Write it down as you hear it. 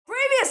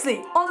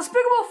previously on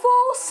Despicable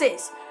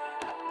Forces.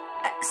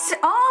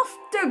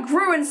 After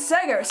Gru and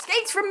Sega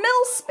escaped from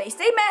Mill's space,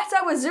 they met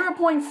up with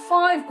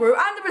 0.5 Gru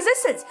and the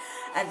Resistance,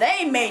 and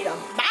they made a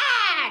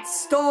mad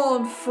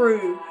storm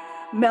through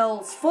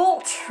Mill's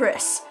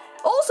fortress,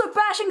 also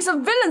bashing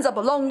some villains up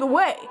along the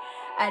way.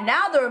 And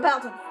now they're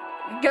about to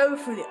go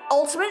through the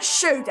ultimate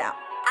showdown.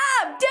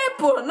 I'm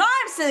Deadpool, and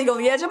I'm sitting on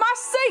the edge of my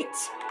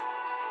seat.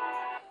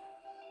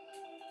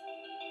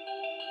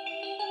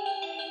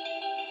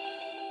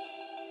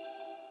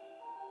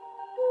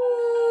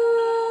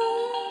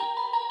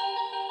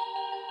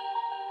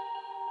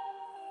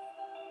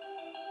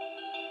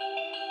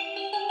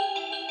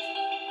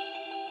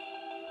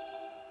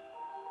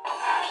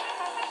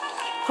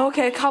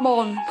 Okay, come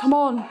on.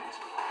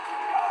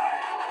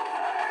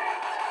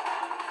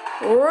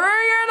 Bring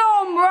it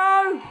on,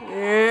 bro.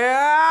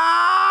 Yeah.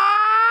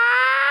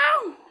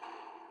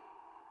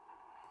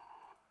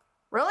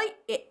 Really?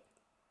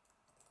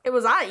 It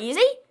was that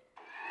easy?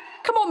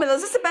 Come on, Miller,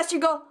 is this the best you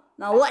got?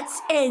 Now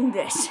let's end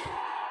this.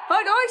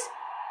 Hi, guys.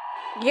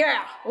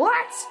 Yeah,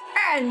 let's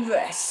end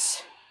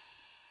this.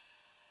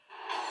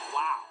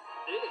 Wow.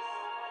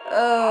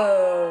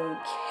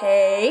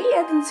 Okay,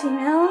 I didn't see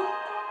Mel.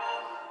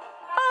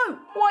 Oh,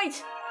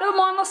 wait, never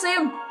mind,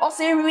 I'll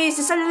see him. He's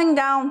descending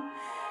down.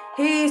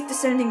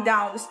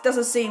 This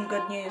doesn't seem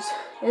good news.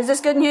 Is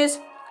this good news?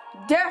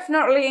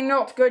 Definitely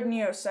not good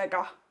news,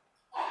 Sega.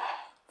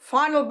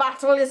 Final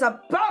battle is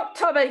about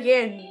to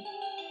begin.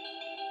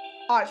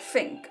 I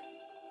think.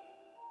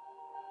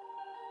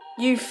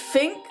 You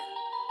think?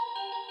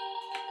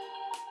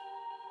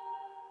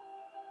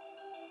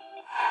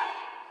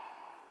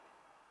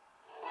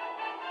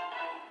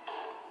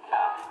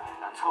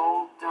 A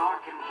tall,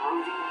 dark, and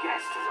brooding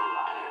guest has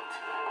arrived.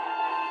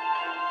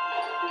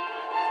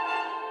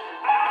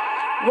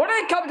 Would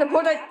it come to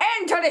put an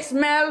end to this,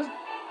 Mel?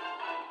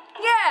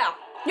 Yeah,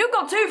 you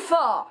got too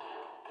far.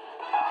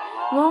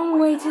 Long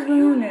waited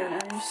reunion,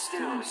 and you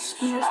still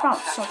speak about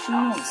such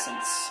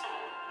nonsense.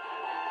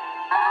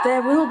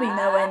 There will be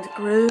no end,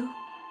 Gru.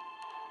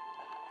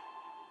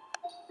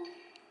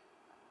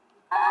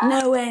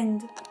 No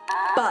end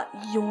but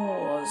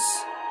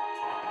yours.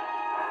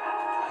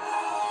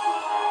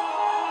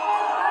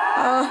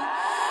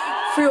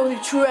 Feel the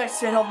true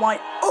extent of my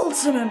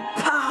ultimate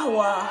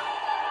power.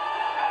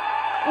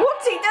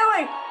 What's he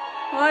doing?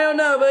 I don't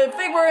know, but I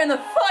think we're in the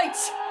fight.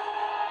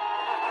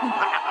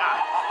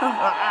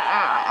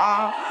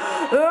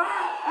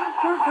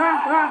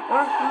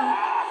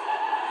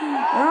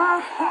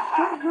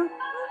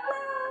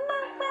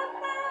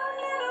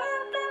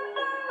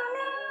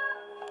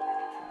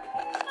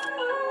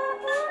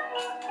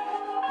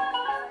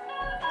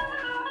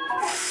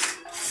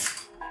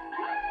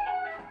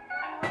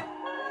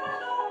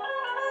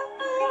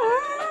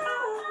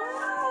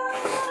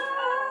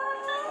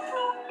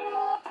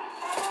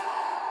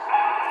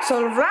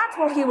 So that's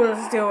what he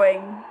was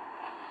doing.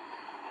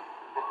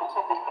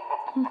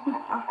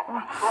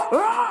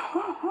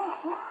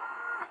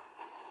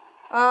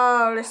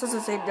 Oh, this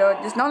doesn't seem good.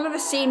 None of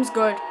this seems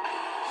good.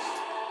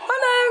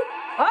 Hello!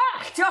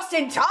 Ah, just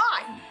in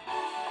time!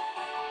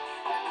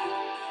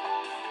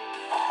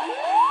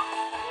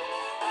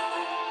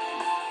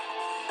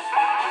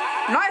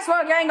 Nice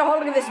work getting a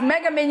hold of this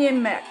Mega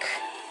Minion mech.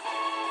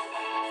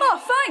 Oh,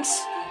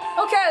 thanks!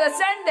 Okay, let's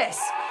end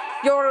this.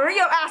 You're a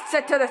real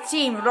asset to the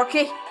team,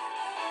 rookie.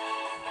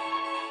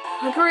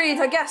 Agreed,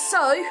 I guess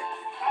so.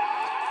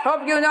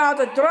 Hope you know how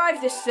to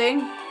drive this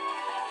thing.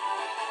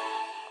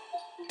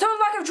 Total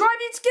lack of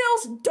driving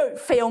skills? Don't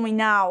fail me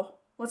now.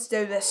 Let's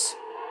do this.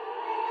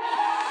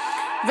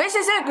 This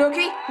is it,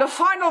 rookie. The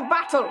final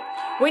battle.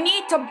 We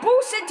need to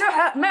boost into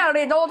Mel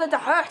in order to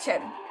hurt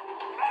him.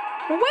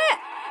 Where?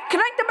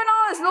 Connect the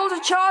bananas in order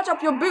to charge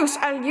up your boost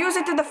and use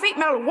it to defeat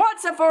Mel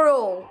once and for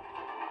all.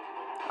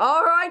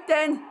 Alright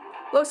then.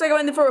 Looks like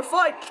I'm in for a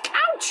fight.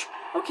 Ouch!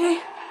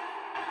 Okay.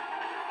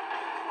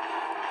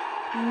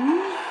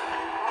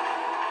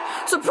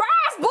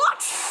 Surprise,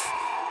 what?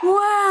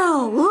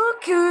 Wow,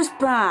 look who's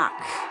back.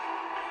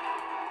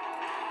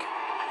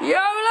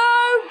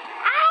 YOLO!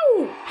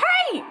 Ow!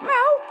 Hey,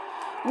 Mel!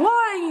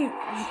 Why are you...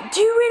 Do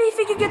you really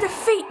think you can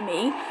defeat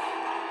me?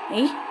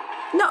 Me?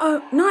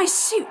 No, nice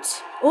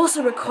suit.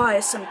 Also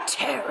requires some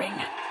tearing.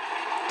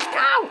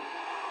 Ow!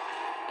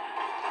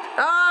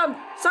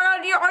 So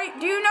do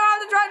you know how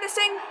to drive this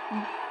thing?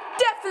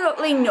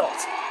 Definitely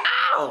not.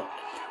 Ow!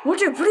 Would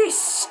you please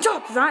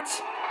stop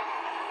that?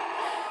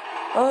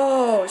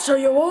 Oh, so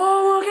you're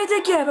all working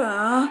together,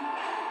 huh?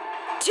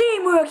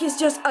 Teamwork is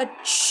just a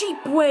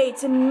cheap way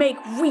to make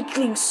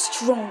weaklings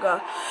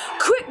stronger.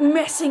 Quit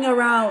messing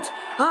around.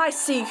 I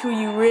see who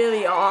you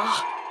really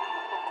are.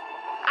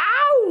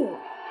 Ow!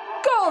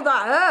 God,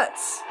 that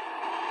hurts.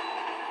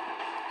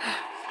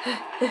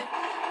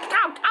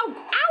 Ow, ow,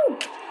 ow!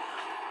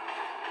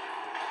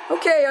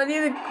 Okay, I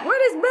need to...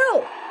 Where is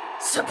Mel?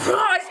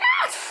 Surprise!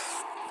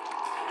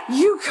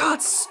 You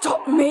can't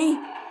stop me.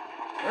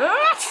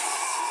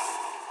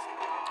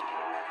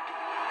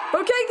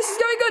 Okay, this is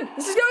going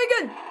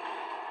good.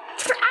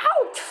 Ow!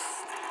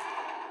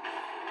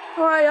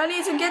 Alright, I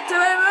need to get to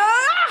him.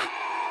 Ah!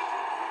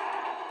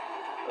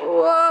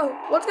 Whoa,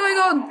 what's going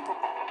on?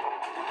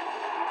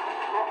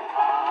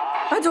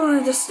 I don't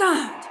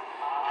understand.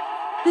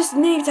 This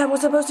name tag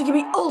was supposed to give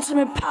me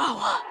ultimate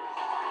power.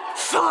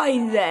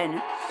 Fine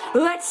then.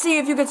 Let's see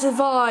if you can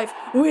survive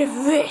with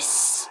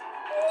this.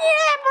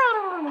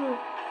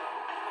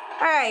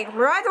 Hey,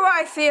 right away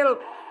I feel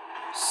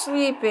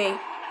sleepy.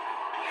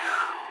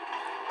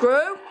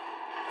 Gru?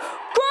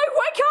 Gru,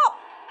 wake up!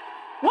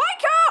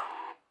 Wake up!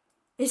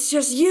 It's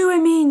just you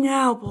and me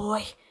now,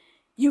 boy.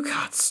 You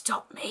can't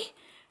stop me.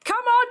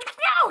 Come on,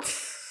 out!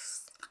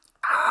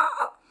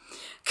 Ah,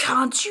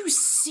 can't you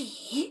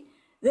see?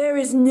 There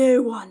is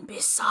no one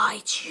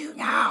beside you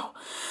now.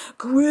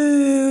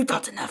 Gru,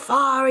 Dr.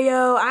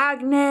 Nefario,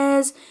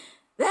 Agnes,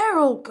 they're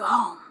all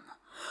gone.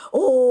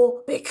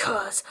 All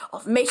because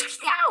of me.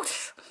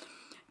 Out!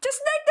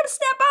 Just let them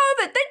step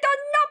over. They've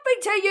done nothing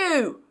to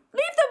you.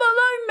 Leave them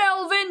alone,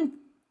 Melvin.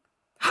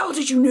 How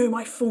did you know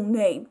my full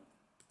name?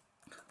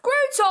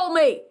 Gru told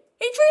me.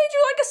 He treated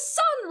you like a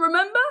son,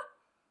 remember?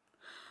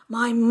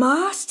 My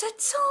master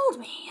told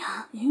me,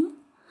 you?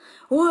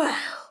 Well,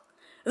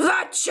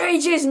 that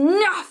changes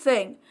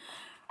nothing.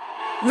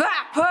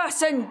 That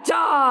person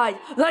died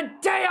the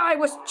day I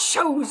was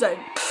chosen.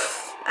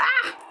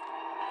 Ah!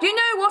 You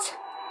know what?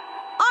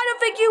 I don't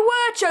think you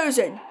were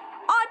chosen.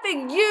 I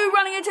think you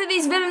running into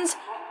these villains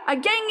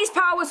and gaining these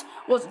powers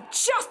was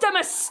just a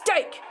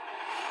mistake.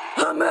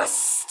 A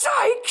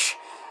mistake?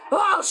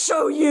 I'll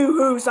show you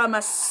who's a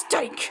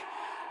mistake.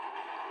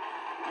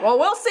 Well,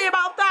 we'll see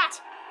about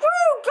that.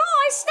 Woo,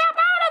 guys, snap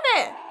out of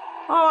it.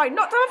 All right,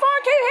 not too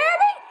far, can you hear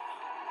me?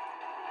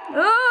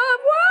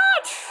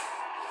 What?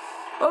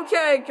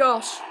 Okay,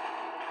 gosh.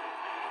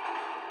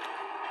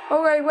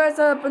 Okay, where's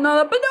the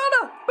banana?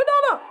 Banana!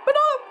 Banana!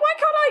 Banana! Why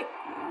can't I?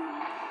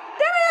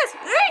 There it is!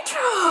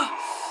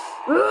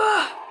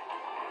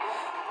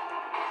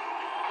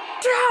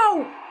 Down!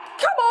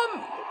 Come on!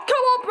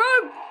 Come on, bro!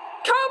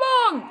 Come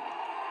on!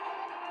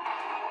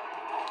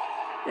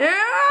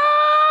 Yeah!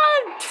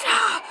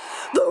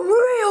 The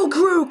real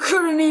Gru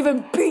couldn't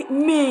even beat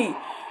me!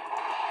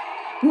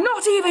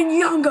 Not even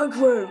younger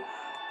Gru!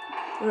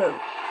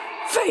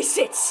 Face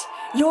it!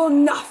 You're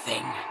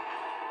nothing!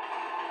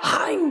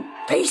 I'm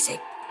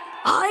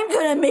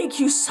gonna make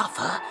you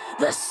suffer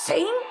the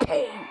same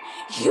pain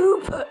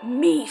you put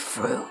me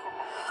through.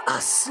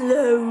 A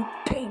slow,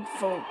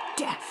 painful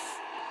death.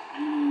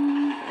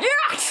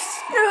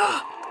 Yes!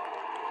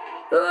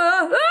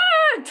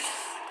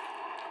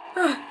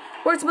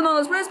 Where's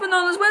bananas? Where's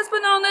bananas? Where's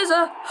bananas?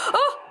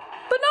 Oh!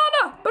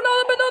 Banana!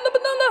 Banana, banana,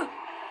 banana!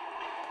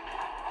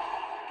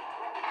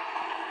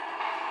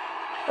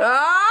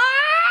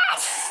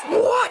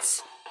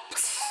 What?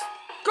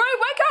 Gru,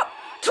 wake up!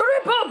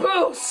 Triple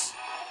boost!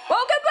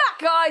 Welcome back,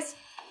 guys!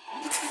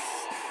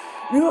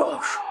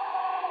 No!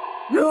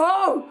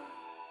 No!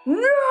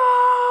 No!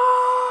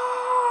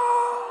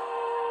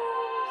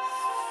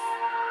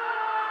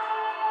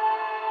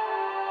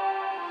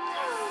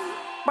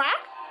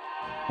 Back?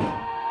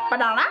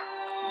 Banana?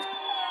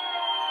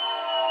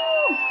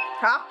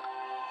 Huh?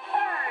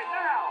 Hey,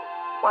 now!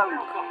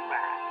 Welcome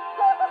back.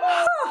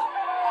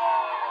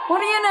 What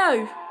do you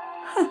know?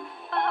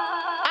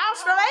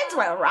 Awnser ends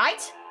well,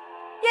 right?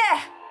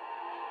 Yeah.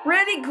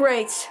 Really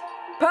great.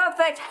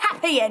 Perfect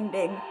happy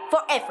ending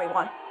for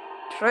everyone.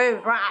 True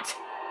that.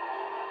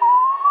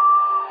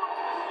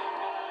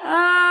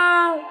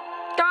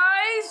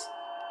 Guys,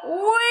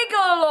 we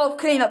got a lot of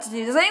cleanup to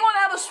do. Does anyone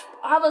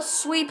have a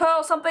sweeper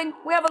or something?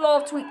 We have a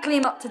lot of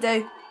cleanup to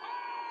do.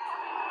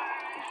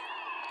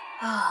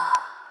 Ah,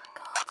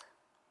 God.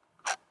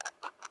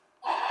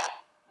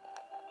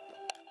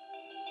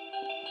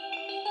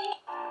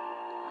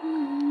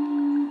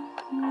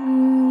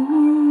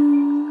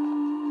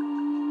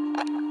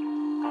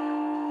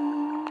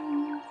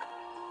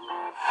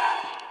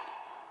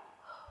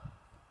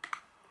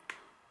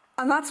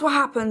 And that's what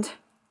happened.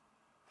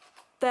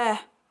 There.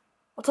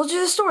 I told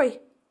you the story.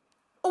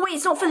 Oh wait,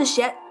 it's not finished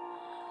yet.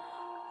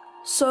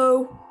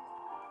 So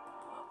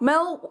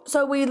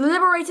we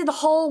liberated the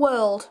whole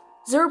world.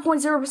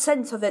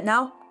 0.0% of it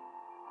now.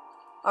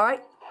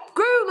 Alright.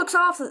 Gru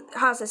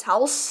has his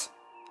house.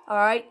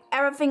 Alright.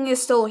 Everything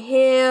is still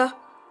here.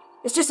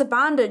 It's just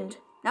abandoned.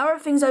 Now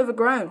everything's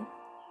overgrown.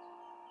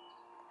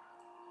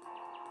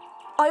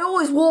 I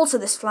always water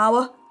this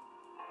flower.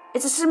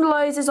 It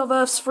symbolises of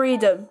Earth's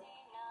freedom.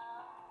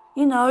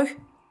 You know,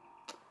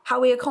 how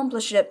we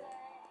accomplished it.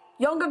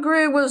 Younger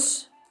Gru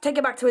was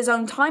taken back to his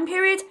own time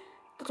period.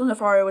 Dr.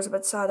 Nefario was a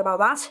bit sad about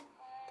that.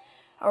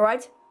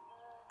 Alright.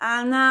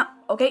 And,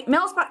 okay,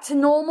 Mel's back to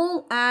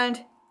normal,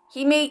 and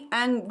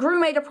Gru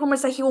made a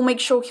promise that he will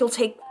make sure he'll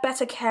take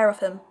better care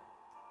of him.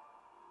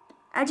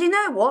 And you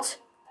know what?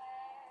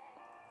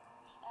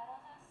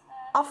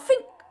 I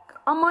think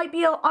I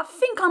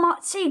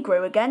might see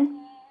Gru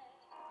again.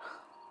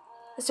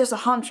 It's just a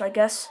hunch, I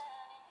guess.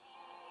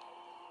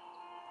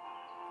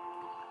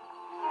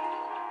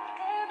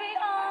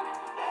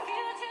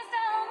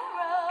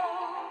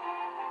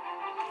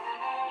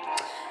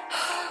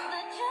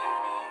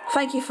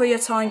 thank you for your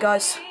time,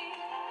 guys.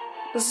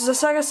 This is the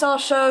Sega Star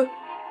Show,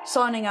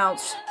 signing out.